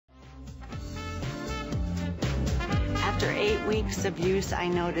8 weeks of use, I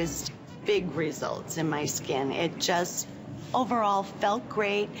noticed big results in my skin. It just overall felt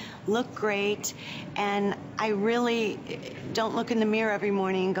great, looked great, and I really don't look in the mirror every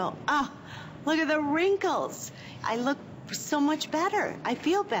morning and go, oh, look at the wrinkles. I look so much better. I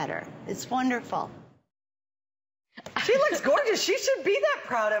feel better. It's wonderful. She looks gorgeous. She should be that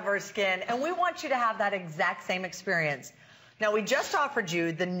proud of her skin, and we want you to have that exact same experience. Now, we just offered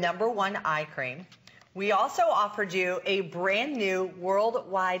you the #1 eye cream. We also offered you a brand new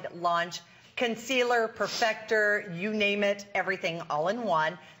worldwide launch concealer, perfector, you name it, everything all in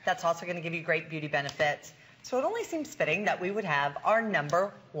one. That's also going to give you great beauty benefits. So it only seems fitting that we would have our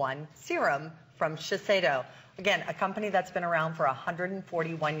 #1 serum from Shiseido. Again, a company that's been around for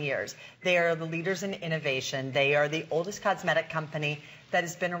 141 years. They are the leaders in innovation. They are the oldest cosmetic company that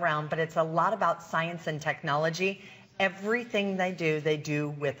has been around, but it's a lot about science and technology. Everything they do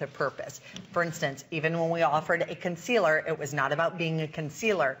with a purpose. For instance, even when we offered a concealer, it was not about being a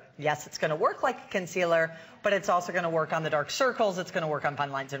concealer. Yes, it's going to work like a concealer, but it's also going to work on the dark circles. It's going to work on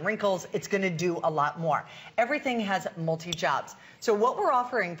fine lines and wrinkles. It's going to do a lot more. Everything has multi-jobs. So what we're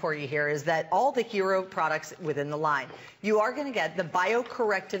offering for you here is that all the hero products within the line, you are going to get the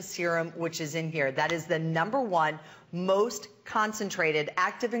BioCorrective Serum, which is in here. That is the #1 most concentrated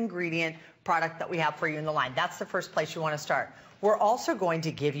active ingredient product that we have for you in the line. That's the first place you want to start. We're also going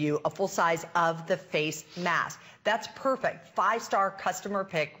to give you a full size of the face mask. That's perfect. 5-star customer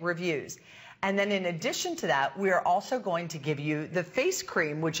pick reviews. And then in addition to that, we are also going to give you the face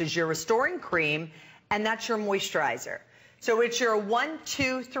cream, which is your restoring cream, and that's your moisturizer. So it's your 1,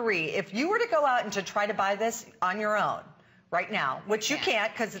 2, 3. If you were to go out and to try to buy this on your own right now, which you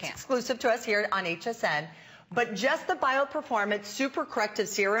can't because it's exclusive to us here on HSN, but just the BioPerformance Super Corrective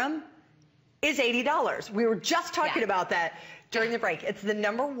Serum is $80. We were just talking about that during the break. It's the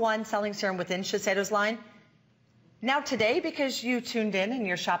 #1 selling serum within Shiseido's line. Now today, because you tuned in and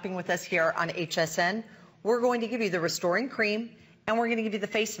you're shopping with us here on HSN, we're going to give you the restoring cream and we're going to give you the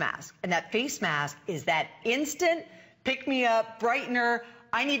face mask. And that face mask is that instant pick-me-up, brightener,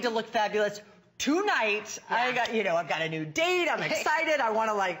 I need to look fabulous. Tonight, I've got a new date. I'm excited. I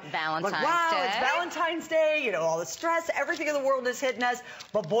want to Valentine's Day. It's Valentine's Day. All the stress, everything in the world is hitting us.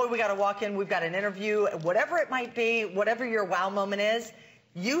 But boy, we got to walk in. We've got an interview, whatever it might be, whatever your wow moment is.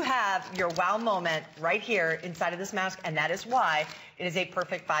 You have your wow moment right here inside of this mask, and that is why it is a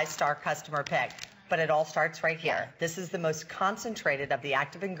perfect 5-star customer pick. But it all starts right here. This is the most concentrated of the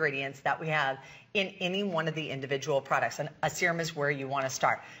active ingredients that we have in any one of the individual products. And a serum is where you want to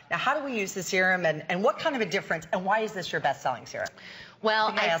start. Now, how do we use the serum and what kind of a difference? And why is this your best-selling serum?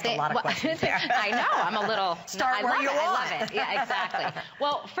 Well, I asked a lot of questions there. I know. I'm a little... Start where you want. I love it. Yeah, exactly.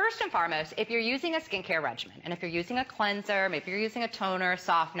 Well, first and foremost, if you're using a skincare regimen, and if you're using a cleanser, maybe you're using a toner,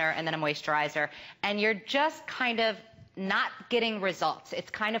 softener, and then a moisturizer, and you're just kind of not getting results. It's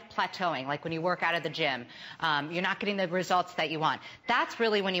kind of plateauing, like when you work out of the gym. You're not getting the results that you want. That's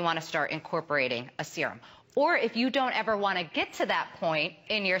really when you want to start incorporating a serum. Or if you don't ever want to get to that point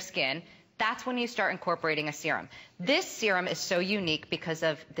in your skin, that's when you start incorporating a serum. This serum is so unique because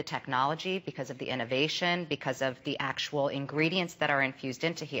of the technology, because of the innovation, because of the actual ingredients that are infused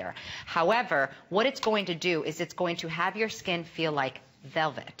into here. However, what it's going to do is it's going to have your skin feel like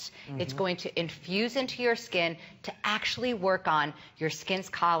velvet. It's going to infuse into your skin to actually work on your skin's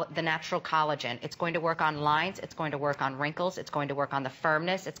the natural collagen. It's going to work on lines. It's going to work on wrinkles. It's going to work on the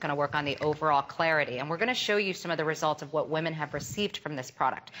firmness. It's going to work on the overall clarity. And we're going to show you some of the results of what women have received from this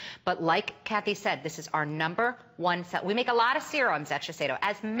product. But like Kathy said, this is our #1 set. We make a lot of serums at Shiseido,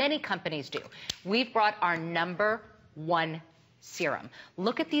 as many companies do. We've brought our #1 serum.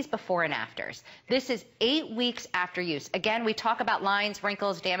 Look at these before and afters. This is 8 weeks after use. Again, we talk about lines,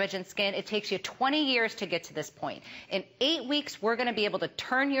 wrinkles, damage in skin. It takes you 20 years to get to this point. In 8 weeks, we're going to be able to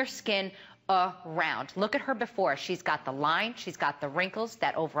turn your skin around. Look at her before. She's got the line, she's got the wrinkles,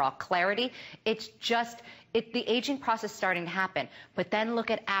 that overall clarity. It's just, the aging process is starting to happen. But then look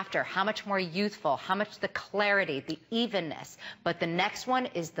at after, how much more youthful, how much the clarity, the evenness. But the next one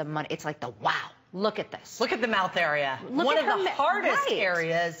is the money. It's like the wow. Look at this. Look at the mouth area. One of the hardest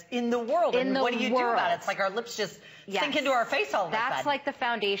areas in the world. And what do you do about it? It's like our lips just sink into our face all of a sudden. That's like the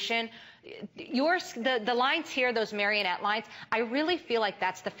foundation. The lines here, those marionette lines, I really feel like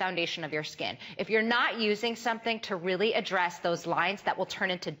that's the foundation of your skin. If you're not using something to really address those lines that will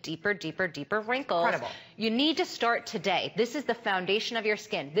turn into deeper, deeper, deeper wrinkles, you need to start today. This is the foundation of your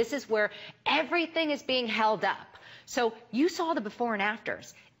skin. This is where everything is being held up. So you saw the before and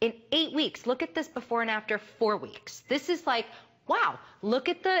afters. In 8 weeks, look at this before and after 4 weeks. This is like, wow, look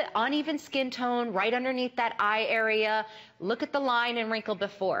at the uneven skin tone right underneath that eye area. Look at the line and wrinkle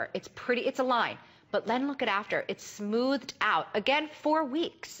before. It's pretty, it's a line. but then look at after. It's smoothed out. Again, 4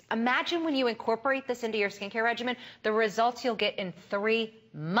 weeks. Imagine when you incorporate this into your skincare regimen, the results you'll get in 3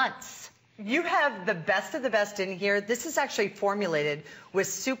 months. You have the best of the best in here. This is actually formulated with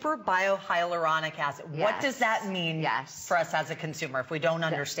super biohyaluronic acid. Yes. What does that mean Yes. for us as a consumer if we don't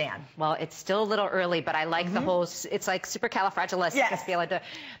understand? Well, it's still a little early, but I like the whole, it's like supercalifragilisticexpialidocious.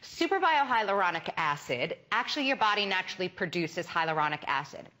 Super biohyaluronic acid, actually your body naturally produces hyaluronic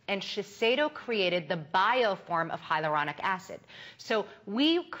acid. And Shiseido created the bioform of hyaluronic acid. So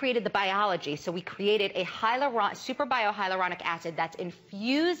we created the biology, so we created a super biohyaluronic acid that's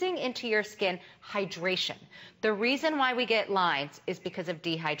infusing into your skin hydration. The reason why we get lines is because of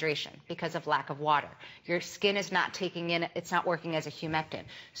dehydration, because of lack of water. Your skin is not taking in, it's not working as a humectant.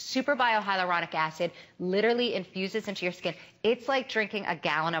 Super biohyaluronic acid literally infuses into your skin. It's like drinking a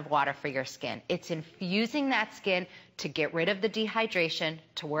gallon of water for your skin. It's infusing that skin to get rid of the dehydration,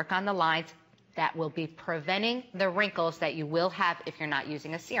 to work on the lines. That will be preventing the wrinkles that you will have if you're not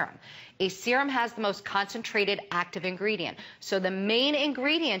using a serum. A serum has the most concentrated active ingredient. So the main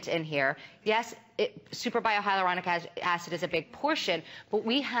ingredient in here, yes, super biohyaluronic acid is a big portion, but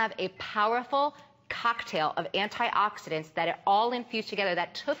we have a powerful cocktail of antioxidants that are all infused together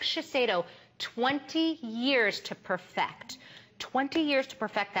that took Shiseido 20 years to perfect. 20 years to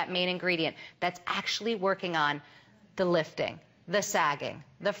perfect that main ingredient that's actually working on the lifting, the sagging,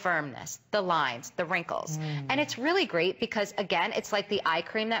 the firmness, the lines, the wrinkles. And it's really great because, again, it's like the eye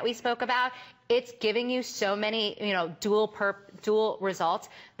cream that we spoke about. It's giving you so many, dual results.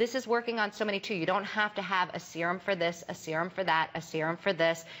 This is working on so many too. You don't have to have a serum for this, a serum for that, a serum for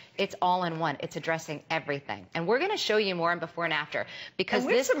this. It's all in one. It's addressing everything. And we're going to show you more in before and after because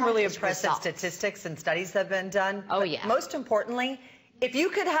we have this some really has impressive results. statistics and studies that have been done. Oh, But yeah. most importantly, if you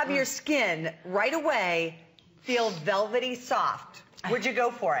could have your skin right away feel velvety soft, would you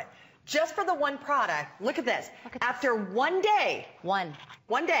go for it? Just for the one product, look at this. After 1 day, one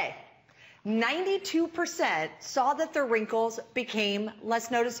day, 92% saw that their wrinkles became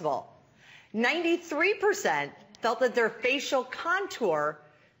less noticeable. 93% felt that their facial contour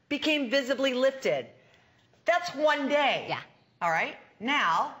became visibly lifted. That's 1 day. Yeah. All right.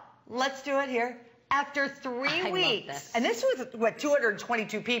 Now, let's do it here. After 3 I weeks. love this. And this was, what,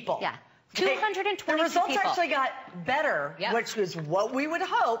 222 people. Yeah. Okay, 222 The results people. actually got better, Yep. which is what we would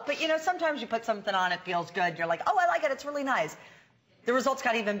hope. But, sometimes you put something on, it feels good. You're like, oh, I like it. It's really nice. The results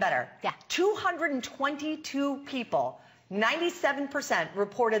got even better. Yeah. 222 people, 97%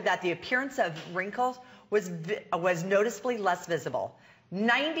 reported that the appearance of wrinkles was noticeably less visible.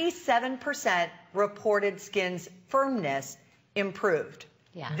 97% reported skin's firmness improved.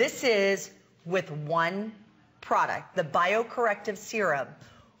 Yeah. This is with one product, the BioCorrective Serum.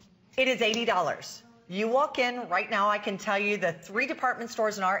 It is $80. You walk in right now, I can tell you the 3 department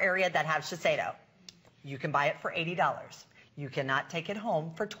stores in our area that have Shiseido. You can buy it for $80. You cannot take it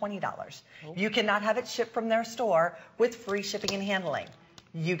home for $20. Nope. You cannot have it shipped from their store with free shipping and handling.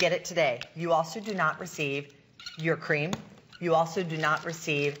 You get it today. You also do not receive your cream. You also do not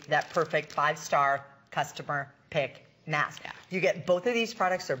receive that perfect 5-star customer pick mask. Yeah. You get both of these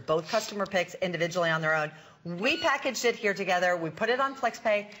products. They're both customer picks individually on their own. We packaged it here together. We put it on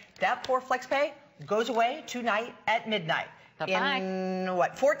FlexPay. That poor FlexPay goes away tonight at midnight. Bye-bye. In,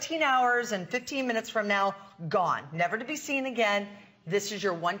 14 hours and 15 minutes from now, gone. Never to be seen again. This is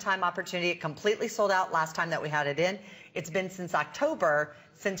your one-time opportunity. It completely sold out last time that we had it in. It's been since October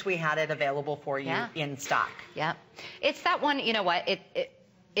since we had it available for you in stock. Yeah. It's that one, you know what,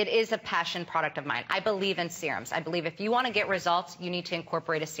 it is a passion product of mine. I believe in serums. I believe if you want to get results, you need to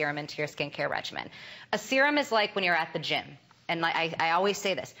incorporate a serum into your skincare regimen. A serum is like when you're at the gym. And I always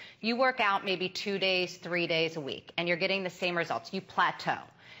say this. You work out maybe 2 days, 3 days a week, and you're getting the same results. You plateau.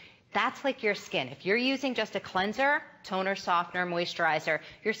 That's like your skin. If you're using just a cleanser, toner, softener, moisturizer,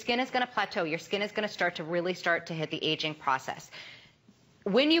 your skin is going to plateau. Your skin is going to really start to hit the aging process.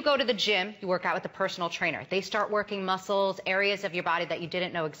 When you go to the gym, you work out with a personal trainer. They start working muscles, areas of your body that you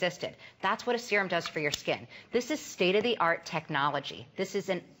didn't know existed. That's what a serum does for your skin. This is state-of-the-art technology. This is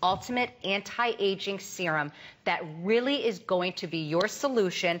an ultimate anti-aging serum that really is going to be your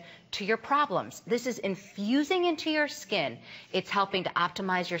solution to your problems. This is infusing into your skin. It's helping to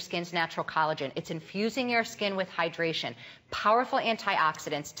optimize your skin's natural collagen. It's infusing your skin with hydration, powerful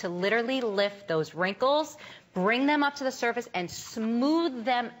antioxidants to literally lift those wrinkles, bring them up to the surface, and smooth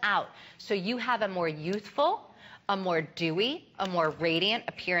them out so you have a more youthful, a more dewy, a more radiant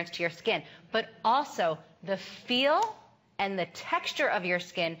appearance to your skin. But also, the feel and the texture of your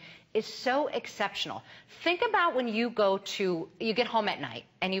skin is so exceptional. Think about when you get home at night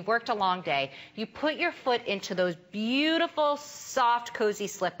and you've worked a long day, you put your foot into those beautiful, soft, cozy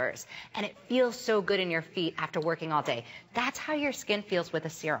slippers, and it feels so good in your feet after working all day. That's how your skin feels with a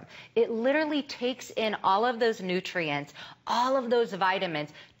serum. It literally takes in all of those nutrients, all of those vitamins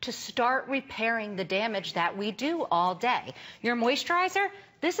to start repairing the damage that we do all day. Your moisturizer,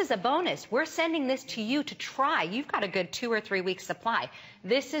 this is a bonus. We're sending this to you to try. You've got a good 2 or 3 week supply.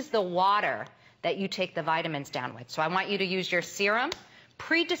 This is the water that you take the vitamins down with. So I want you to use your serum.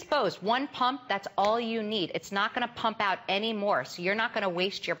 Predisposed, 1 pump, that's all you need. It's not going to pump out any more, so you're not going to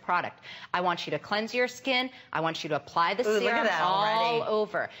waste your product. I want you to cleanse your skin. I want you to apply the serum all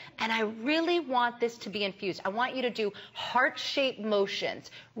over. And I really want this to be infused. I want you to do heart-shaped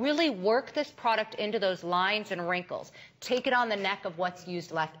motions. Really work this product into those lines and wrinkles. Take it on the neck of what's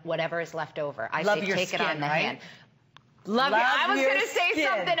used left, whatever is left over. I say take it on the hand. Love your, I was going to say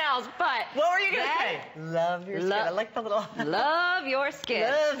something else, but... What were you going to say? Love your skin. I like the little... Love your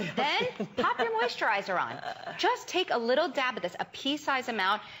skin. Then pop your moisturizer on. Just take a little dab of this, a pea-size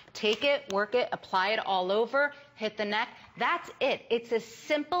amount. Take it, work it, apply it all over, hit the neck. That's it. It's as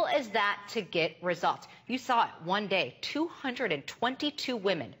simple as that to get results. You saw it one day, 222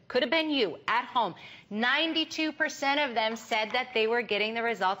 women, could have been you, at home. 92% of them said that they were getting the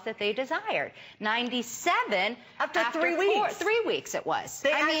results that they desired. 97 after 3 weeks. 3 weeks it was.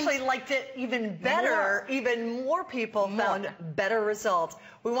 They actually liked it even better. Even more people found better results.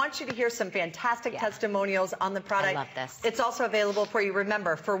 We want you to hear some fantastic testimonials on the product. I love this. It's also available for you.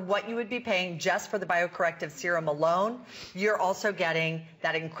 Remember, for what you would be paying just for the BioCorrective serum alone, you're also getting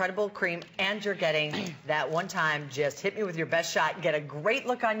that incredible cream, and you're getting that one time, just hit me with your best shot, get a great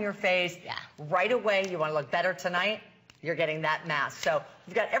look on your face right away. You want to look better tonight? You're getting that mask. So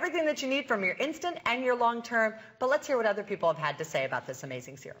you've got everything that you need from your instant and your long term, but let's hear what other people have had to say about this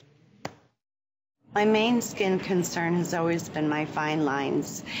amazing serum. My main skin concern has always been my fine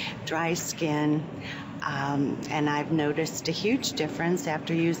lines, dry skin, and I've noticed a huge difference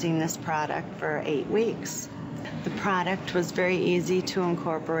after using this product for 8 weeks. The product was very easy to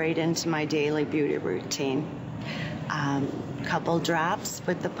incorporate into my daily beauty routine. Couple drops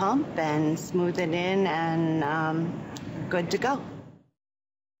with the pump and smooth it in, and good to go.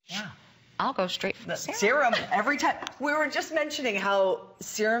 Yeah. I'll go straight for the serum every time. We were just mentioning how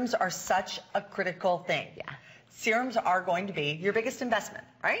serums are such a critical thing. Yeah. Serums are going to be your biggest investment,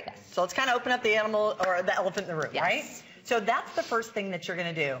 right? Yes. So let's kind of open up the animal or the elephant in the room, right? So that's the first thing that you're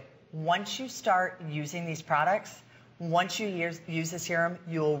going to do. Once you start using these products, once you use the serum,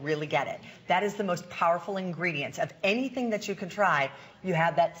 you'll really get it. That is the most powerful ingredients of anything that you can try. You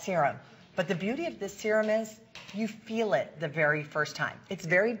have that serum. But the beauty of this serum is you feel it the very first time. It's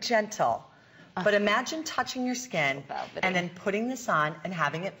very gentle. But imagine touching your skin and then putting this on and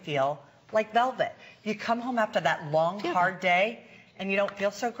having it feel like velvet. You come home after that long, hard day and you don't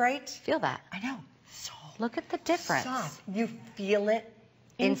feel so great. Feel that. I know. Look at the difference. Soft. You feel it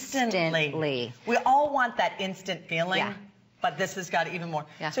instantly. We all want that instant feeling, but this has got even more.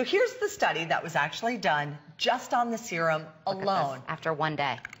 So here's the study that was actually done just on the serum alone. After 1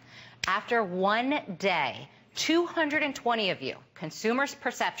 day. After 1 day, 220 of you, consumers'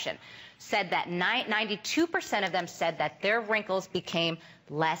 perception, said that 92% of them said that their wrinkles became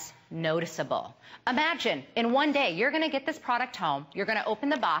less noticeable. Imagine, in 1 day, you're going to get this product home, you're going to open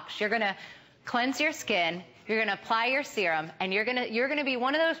the box, you're going to cleanse your skin, you're going to apply your serum, and you're going to be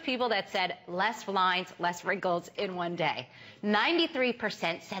one of those people that said less lines, less wrinkles in 1 day.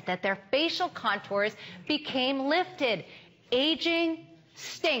 93% said that their facial contours became lifted. Aging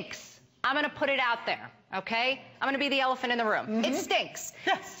stinks. I'm going to put it out there, okay? I'm going to be the elephant in the room. It stinks.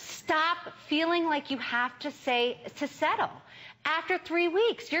 Stop feeling like you have to settle. After 3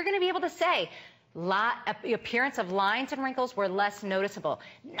 weeks, you're going to be able to say, the appearance of lines and wrinkles were less noticeable.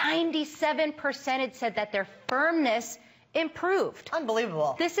 97% had said that their firmness improved.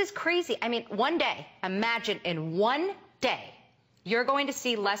 Unbelievable. This is crazy. I mean, 1 day, imagine in 1 day, you're going to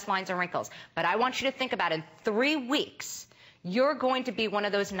see less lines and wrinkles. But I want you to think about in 3 weeks, you're going to be one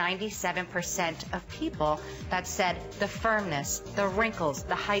of those 97% of people that said the firmness, the wrinkles,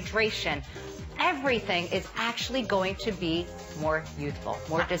 the hydration, everything is actually going to be more youthful,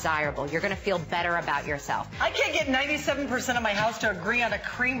 more desirable. You're going to feel better about yourself. I can't get 97% of my house to agree on a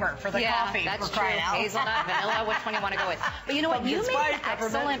creamer for the coffee. Yeah, that's for true. Crying out. Hazelnut, vanilla, which one you want to go with. But you know what? You made an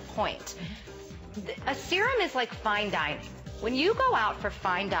excellent point. A serum is like fine dining. When you go out for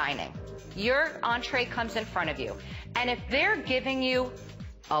fine dining, your entree comes in front of you. And if they're giving you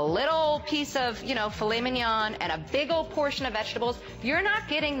a little piece of, filet mignon and a big old portion of vegetables, you're not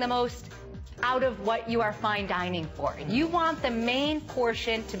getting the most out of what you are fine dining for. You want the main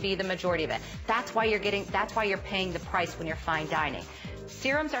portion to be the majority of it. That's why you're paying the price when you're fine dining.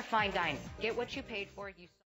 Serums are fine dining. Get what you paid for.